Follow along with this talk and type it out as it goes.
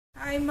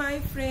Hi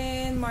my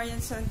friend,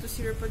 Marian Santos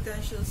here,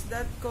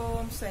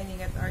 potentials.com,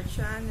 signing at our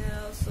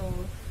channel. So,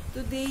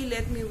 today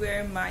let me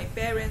wear my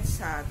parents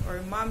hat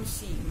or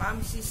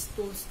Momsy's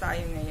tools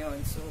tayo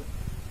ngayon. So,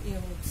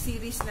 yung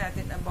series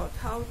natin about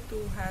how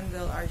to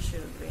handle our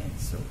children.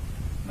 So,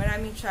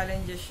 maraming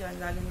challenges yan,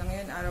 lalo na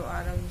ngayon,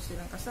 araw-araw yung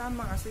silang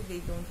kasama kasi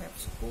they don't have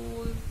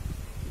school.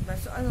 Diba?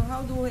 So,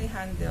 how do I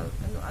handle?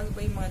 Ano ba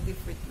yung mga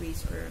different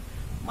ways? Or,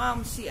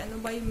 Momsy,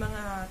 ano ba yung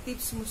mga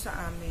tips mo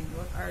sa amin?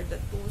 What are the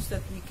tools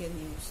that we can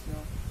use,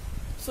 no?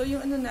 So,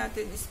 yung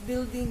natin is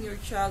building your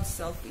child's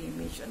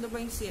self-image. Ano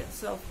ba yung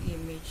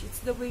self-image?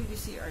 It's the way we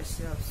see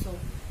ourselves. So,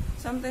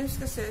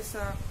 sometimes kasi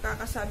sa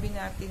kakasabi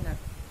natin na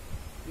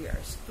we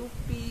are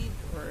stupid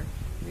or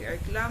we are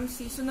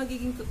clumsy, so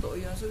nagiging totoo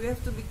yun. So, we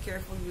have to be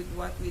careful with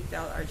what we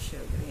tell our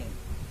children.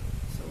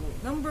 So,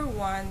 number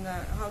one,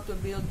 how to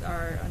build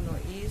our,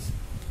 is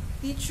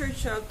teach your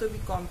child to be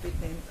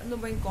competent. Ano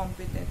ba yung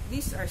competent?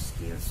 These are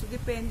skills. So,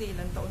 depende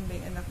ilang taon ba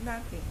yung anak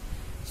natin.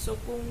 So,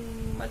 kung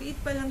maliit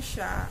pa lang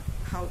siya,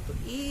 how to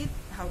eat,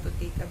 how to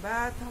take a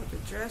bath, how to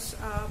dress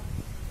up,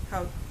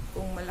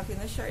 kung malaki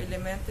na siya,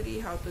 elementary,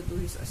 how to do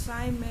his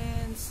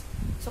assignments.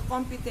 So,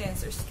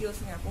 competence or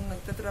skills nga. Kung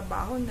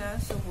nagtatrabaho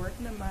na, so work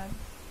naman,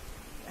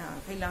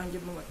 kailangan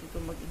niya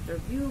matuto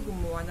mag-interview,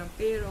 gumawa ng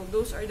payroll.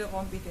 Those are the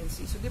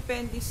competencies. So,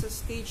 depende sa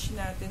stage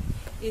natin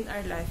in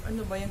our life,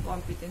 ano ba yung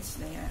competence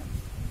na yan.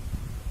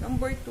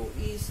 Number 2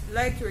 is,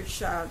 like your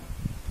child,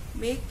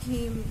 make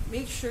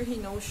sure he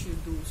knows you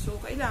do.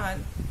 So,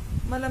 kailangan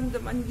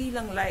maramdaman, hindi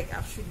lang like,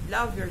 actually,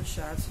 love your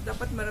child. So,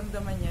 dapat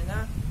maramdaman niya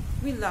na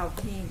we love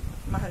him.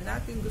 Mahal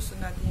natin, gusto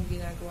natin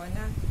yung ginagawa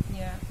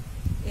niya.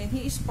 And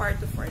he is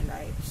part of our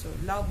life. So,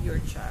 love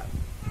your child,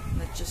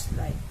 not just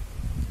like.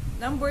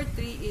 Number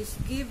 3 is,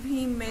 give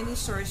him many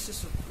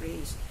sources of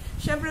praise.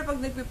 Siyempre,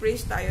 pag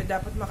nagpipraise tayo,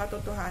 dapat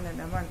makatotohanan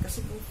naman. Kasi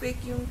kung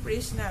fake yung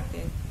praise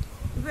natin,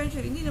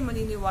 eventually, hindi naman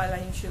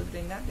niniwala yung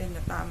children natin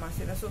na tama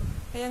sila. So,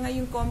 kaya nga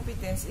yung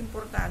competence,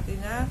 importante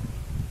na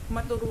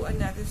maturuan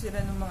natin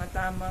sila ng mga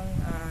tamang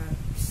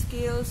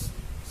skill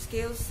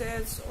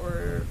sets,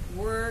 or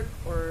work,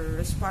 or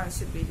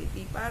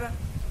responsibility, para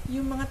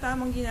yung mga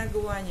tamang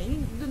ginagawa niya,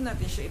 yun, doon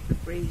natin siya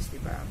ipipraise,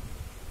 diba?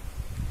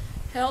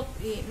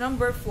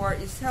 Number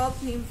 4 is help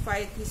him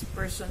fight his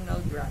personal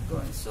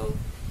dragon. So,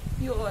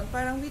 yun,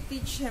 parang we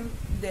teach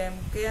them,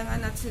 kaya nga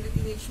natin sila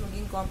teenage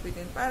maging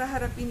competent, para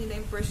harapin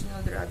nila yung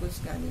personal dragons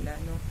kanila,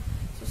 no?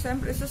 So,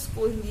 siyempre sa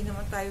school, hindi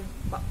naman tayo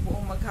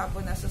buong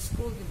maghapon nasa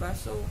school, diba?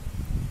 So,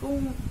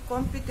 kung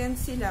competent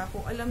sila,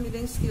 kung alam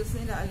nila yung skills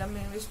nila, alam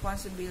nila yung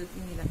responsibility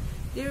nila,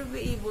 they'll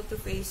be able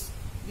to face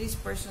these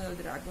personal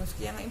dragons.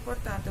 Kaya nga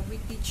importante, we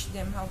teach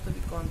them how to be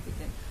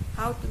competent,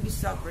 how to be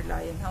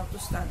self-reliant, how to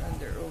stand on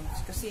their own.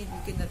 Kasi you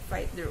cannot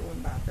fight their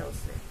own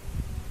battles.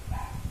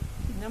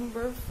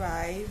 Number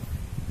 5,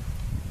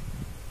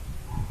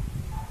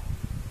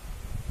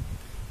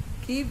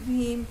 give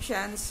him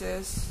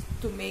chances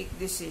to make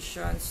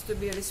decisions, to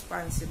be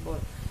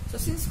responsible.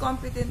 So, since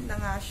competent na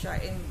nga siya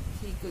and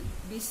he could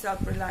be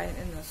self-reliant,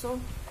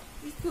 so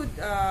he could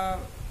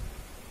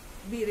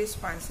be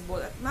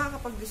responsible at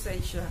makakapag-decide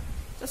siya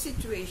sa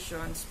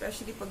situation,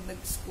 especially pag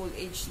nag-school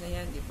age na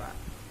yan, di ba?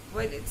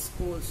 While at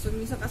school. So,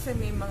 minsan kasi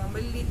may mga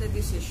maliliit na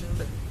decision,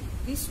 but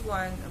this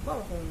one,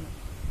 about kung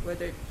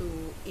whether to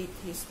eat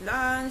his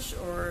lunch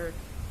or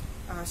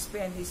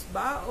spend his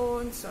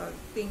baon sa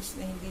things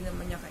na hindi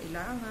naman niya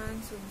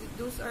kailangan. So,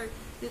 those are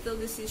little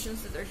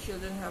decisions that our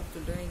children have to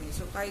learn.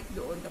 So, kahit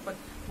doon,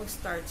 dapat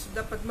mag-start. So,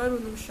 dapat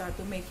marunong siya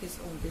to make his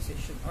own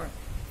decision or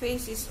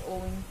face his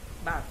own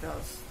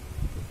battles.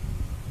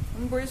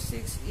 Number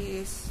 6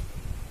 is,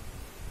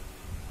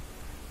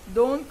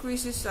 don't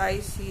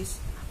criticize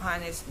his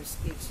honest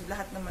mistakes. So,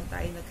 lahat naman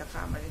tayo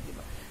nagkakamali, di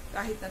ba?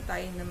 Kahit na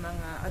tayo ng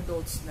mga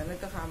adults na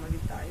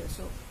nagkakamali tayo.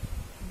 So,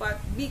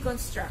 but be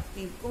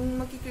constructive. Kung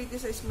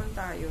makikriticize man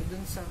tayo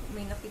dun sa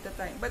may nakita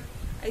tayo. But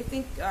I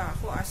think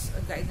ako as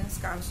a guidance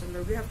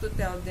counselor, we have to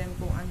tell them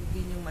kung ano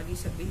din yung mali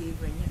sa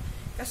behavior niya.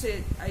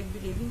 Kasi I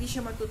believe hindi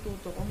siya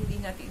matututo kung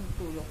hindi natin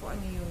itutulong kung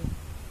ano yung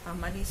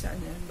mali sa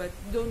ano. But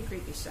don't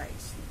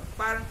criticize. Diba?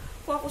 Parang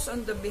focus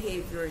on the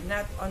behavior,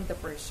 not on the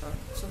person.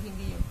 So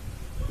hindi yung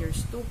you're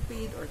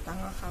stupid or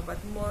tanga ka, but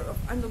more of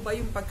ano ba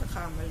yung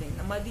pagkakamali.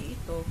 Na mali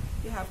ito,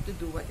 you have to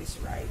do what is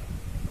right.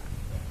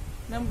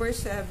 Number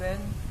 7,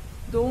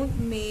 don't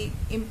make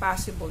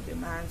impossible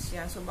demands.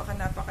 Yan. So, baka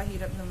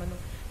napakahirap naman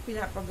ng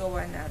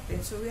pinapagawa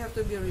natin. So, we have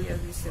to be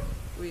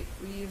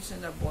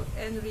reasonable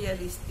and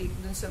realistic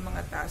dun sa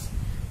mga tasks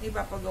na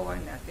ipapagawa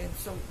natin.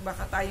 So,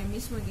 baka tayo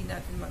mismo hindi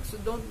natin So,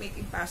 don't make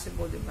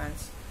impossible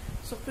demands.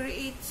 So,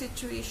 create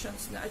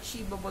situations na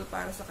achievable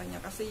para sa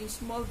kanya kasi yung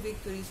small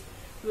victories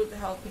will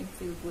help him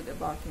feel good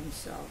about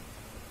himself.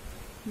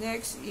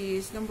 Next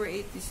is, number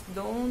 8 is,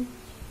 don't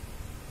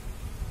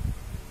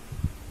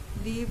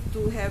lean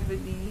too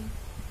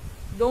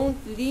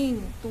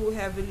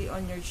heavily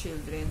on your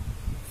children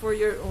for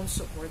your own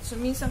support. So,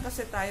 minsan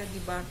kasi tayo, di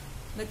ba,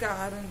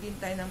 nagkakaroon din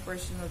tayo ng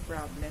personal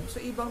problem.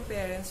 So, ibang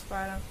parents,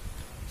 parang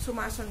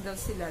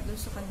sumasandal sila dun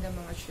sa kanilang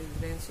mga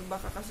children. So,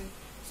 baka kasi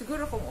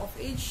siguro kung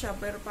off-age siya,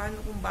 pero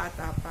paano kung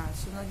bata pa?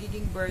 So,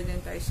 nagiging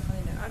burden tayo sa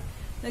kanila at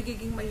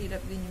nagiging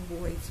mahirap din yung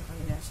buhay sa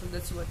kanila. So,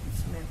 that's what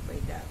is meant by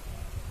that.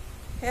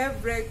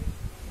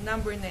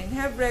 Number 9,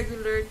 have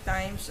regular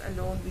times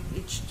alone with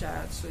each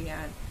child. So,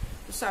 yan.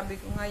 So, sabi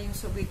ko nga yung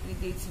sa weekly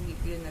dates, hindi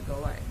ko yun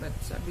nagawa. But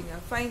sabi nga,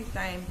 find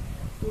time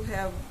to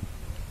have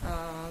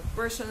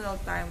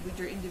personal time with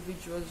your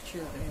individual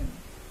children.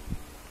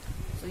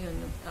 So, yun.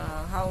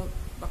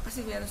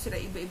 Kasi meron sila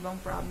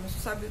iba-ibang problems.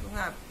 So, sabi ko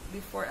nga,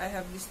 before I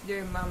have this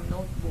Dear Mom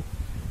notebook,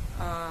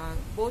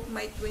 both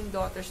my twin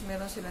daughters,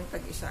 meron silang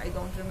tag-isa. I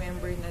don't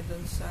remember na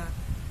dun sa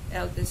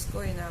eldest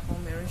ko, na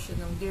kung meron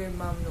siya ng Dear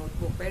Mom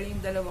notebook. Pero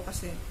yung dalawa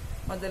kasi,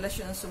 madalas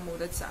yun ang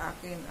sumulat sa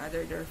akin,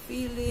 either their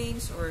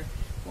feelings, or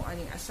kung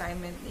anong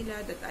assignment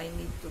nila that I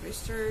need to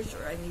research,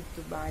 or I need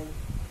to buy.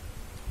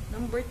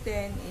 Number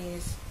 10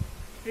 is,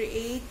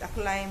 create a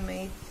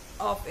climate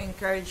of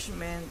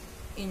encouragement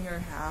in your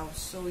house.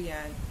 So,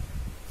 yan.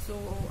 So,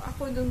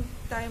 ako nung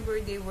time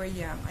where they were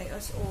young, I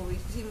as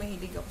always, kasi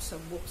mahilig ako sa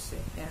books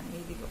eh. Yan,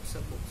 mahilig ako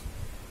sa books.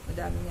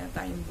 Madami nga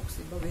tayong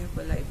books, diba? We have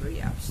a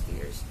library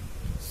upstairs.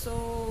 So,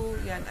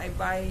 yan,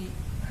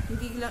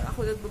 hindi lang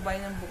ako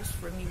nagbabay ng books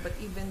for me, but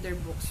even their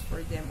books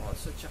for them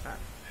also. Tsaka,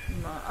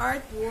 mga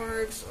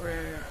artworks,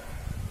 or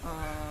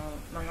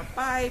mga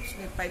pipes.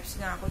 May pipes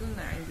nga ako nun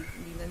na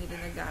hindi na nila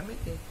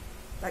nagamit eh.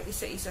 Like,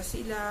 isa-isa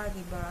sila,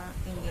 diba?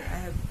 I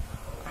have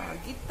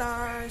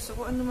guitar, so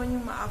kung ano man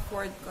yung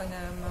ma-afford ko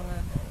na mga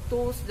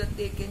tools that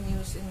they can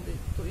use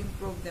to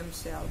improve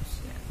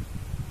themselves. Yan.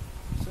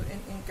 So,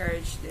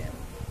 encourage them.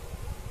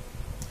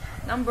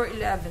 Number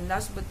 11,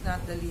 last but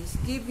not the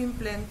least, give him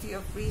plenty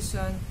of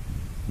reason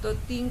to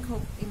think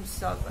of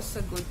himself as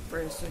a good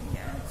person.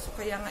 Yan. So,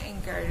 kaya nga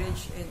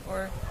encourage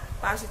or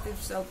positive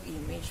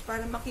self-image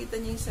para makita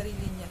niya yung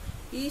sarili niya.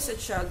 He is a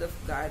child of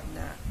God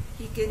na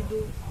he can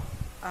do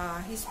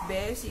his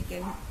best, he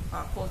can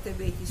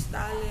cultivate his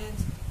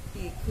talents,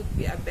 he could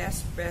be a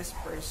best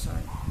person.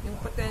 Yung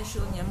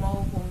potential niya,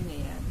 mahuhong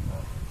niya yan.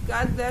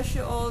 God bless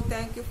you all.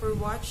 Thank you for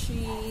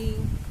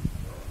watching.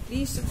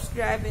 Please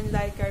subscribe and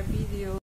like our video.